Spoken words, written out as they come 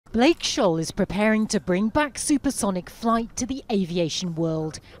SCHOLL is preparing to bring back supersonic flight to the aviation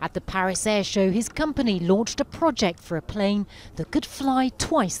world. At the Paris Air Show, his company launched a project for a plane that could fly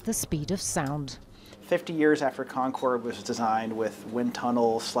twice the speed of sound. 50 years after Concorde was designed with wind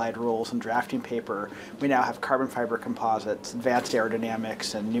tunnels, slide rules, and drafting paper, we now have carbon fiber composites, advanced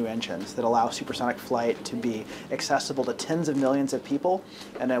aerodynamics, and new engines that allow supersonic flight to be accessible to tens of millions of people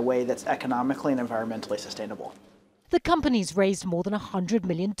in a way that's economically and environmentally sustainable. The company's raised more than $100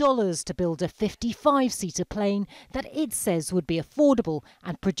 million to build a 55-seater plane that it says would be affordable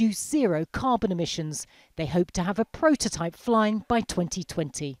and produce zero carbon emissions. They hope to have a prototype flying by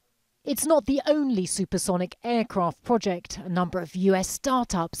 2020. It's not the only supersonic aircraft project. A number of US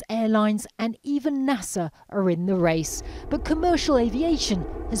startups, airlines and even NASA are in the race. But commercial aviation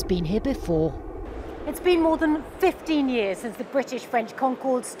has been here before. It's been more than 15 years since the British-French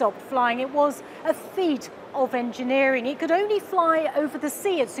Concorde stopped flying. It was a feat of engineering. It could only fly over the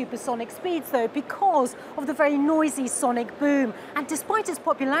sea at supersonic speeds, though, because of the very noisy sonic boom. And despite its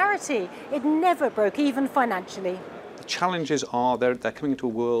popularity, it never broke even financially. The challenges are they're coming into a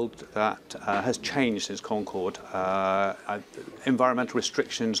world that has changed since Concorde. Environmental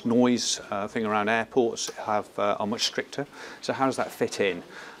restrictions, noise thing around airports are much stricter. So how does that fit in?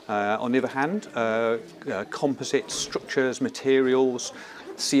 On the other hand, composite structures, materials,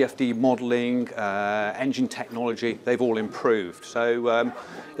 CFD modelling, engine technology, they've all improved. So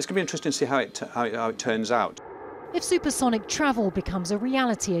it's going to be interesting to see how it turns out. If supersonic travel becomes a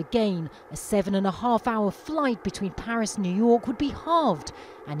reality again, a 7.5-hour flight between Paris and New York would be halved,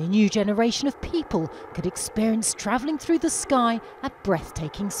 and a new generation of people could experience travelling through the sky at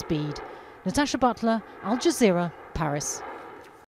breathtaking speed. Natacha, Butler, Al Jazeera, Paris.